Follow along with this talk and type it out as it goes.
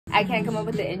I can't come up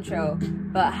with the intro,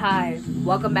 but hi,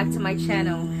 welcome back to my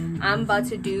channel. I'm about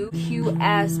to do cute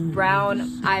ass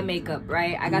brown eye makeup,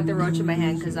 right? I got the roach in my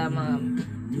hand because I'm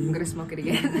gonna smoke it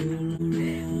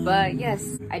again. But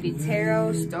yes, I do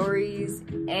tarot, stories,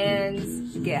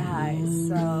 and get high.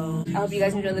 So I hope you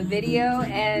guys enjoy the video,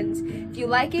 and if you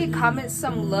like it, comment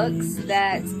some looks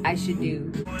that I should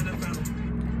do.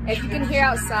 If you can hear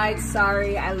outside,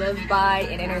 sorry, I live by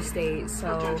an interstate,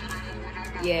 so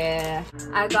yeah.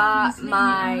 I got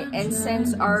my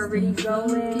incense already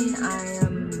going. I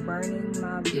am burning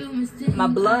my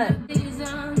blunt.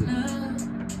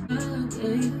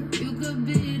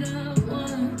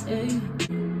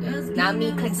 Not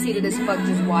me conceited as fuck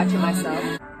just watching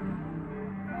myself.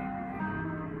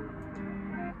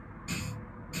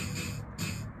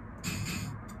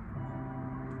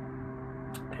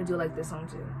 I do like this song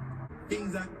too.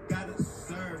 Things I gotta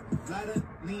serve. Lotta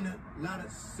Lena, lotta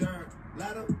serve.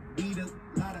 Lotta weed,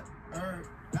 lotta herb.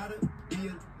 Lotta be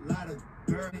a lot of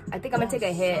girl. I think I'm gonna take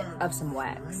a hit of some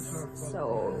wax.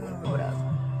 So hold up.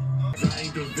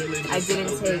 I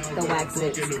didn't take the wax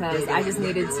because I just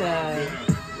needed to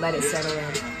let it settle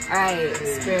in. Alright,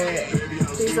 Spirit,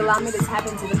 please allow me to tap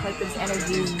into the collective's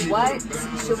energy. What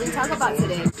should we talk about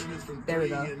today? There we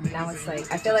go. Now it's like,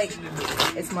 I feel like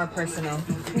it's more personal.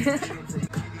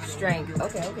 Strength.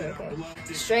 Okay.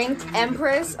 Strength,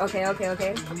 Empress. Okay.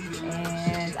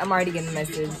 And I'm already getting the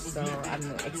message, so I'm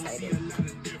excited.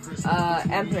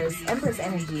 Empress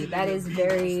energy. That is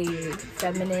very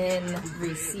feminine,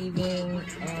 receiving,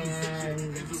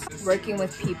 and working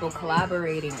with people,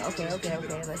 collaborating. Okay.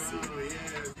 Let's see.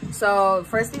 So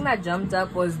first thing that jumped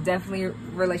up was definitely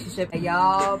relationship.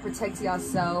 Y'all protect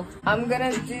yourself. I'm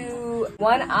gonna do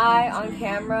one eye on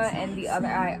camera and the other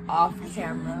eye off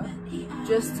camera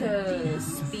just to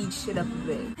speed shit up a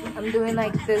bit. I'm doing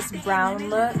like this brown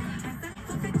look.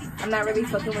 I'm not really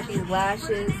fucking with these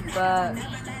lashes, but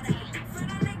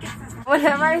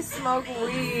whenever I smoke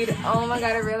weed, oh my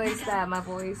god, I realized that my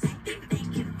voice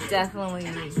definitely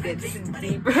gets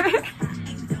deeper.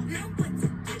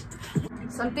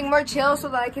 Something more chill so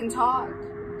that I can talk,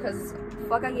 cause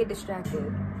fuck, I get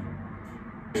distracted.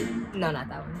 No, not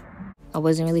that one. I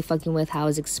wasn't really fucking with how I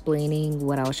was explaining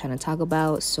what I was trying to talk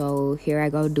about, so here I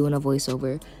go doing a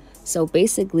voiceover. So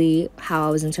basically, how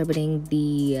I was interpreting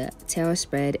the tarot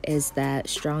spread is that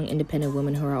strong, independent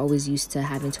women who are always used to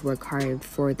having to work hard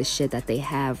for the shit that they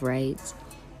have, right?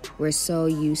 We're so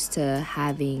used to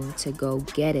having to go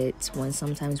get it when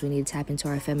sometimes we need to tap into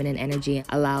our feminine energy,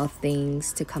 allow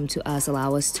things to come to us,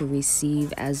 allow us to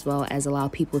receive, as well as allow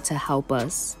people to help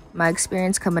us. My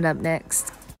experience coming up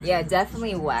next. Yeah,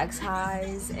 definitely wax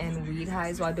highs and weed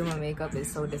highs while doing my makeup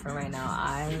is so different right now.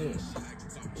 I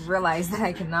realized that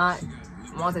I cannot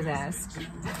multitask.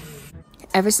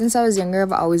 Ever since I was younger,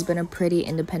 I've always been a pretty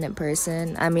independent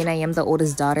person. I mean, I am the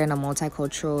oldest daughter in a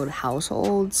multicultural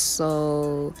household,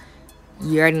 so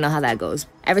you already know how that goes.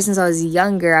 Ever since I was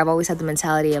younger, I've always had the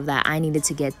mentality of that I needed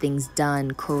to get things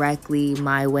done correctly,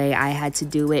 my way. I had to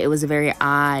do it. It was a very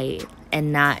I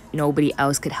and not nobody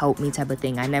else could help me type of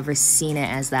thing. I never seen it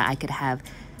as that I could have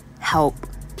help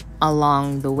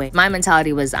along the way. My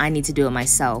mentality was I need to do it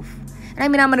myself. I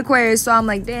mean, I'm an Aquarius, so I'm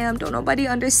like, damn, don't nobody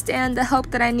understand the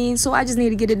help that I need, so I just need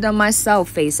to get it done myself,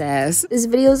 face ass. This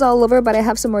video's all over, but I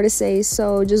have some more to say,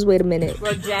 so just wait a minute.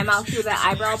 We'll jam out through the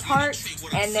eyebrow part,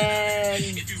 and then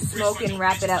smoke and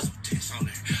wrap it up.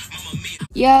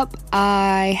 Yep,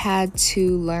 I had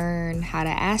to learn how to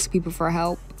ask people for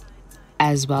help,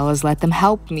 as well as let them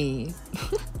help me.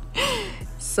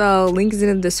 So, links in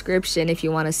the description if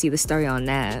you want to see the story on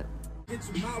that.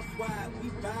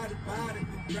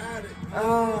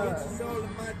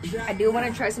 I do want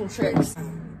to try some tricks.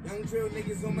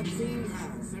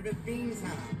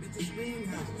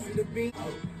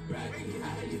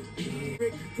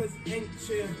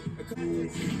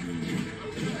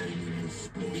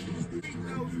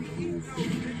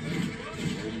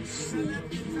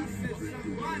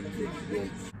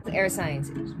 Air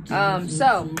signs.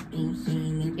 So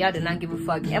y'all did not give a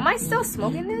fuck. Am I still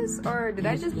smoking this, or did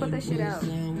I just put that shit out?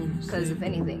 Because if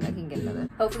anything, I can get another.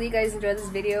 Hopefully you guys enjoyed this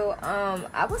video.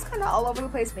 I was kind of all over the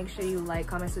place. Make sure you like,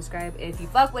 comment, subscribe if you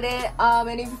fuck with it.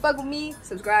 And if you fuck with me,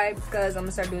 subscribe, because I'm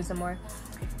gonna start doing some more.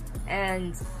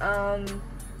 And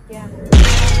yeah.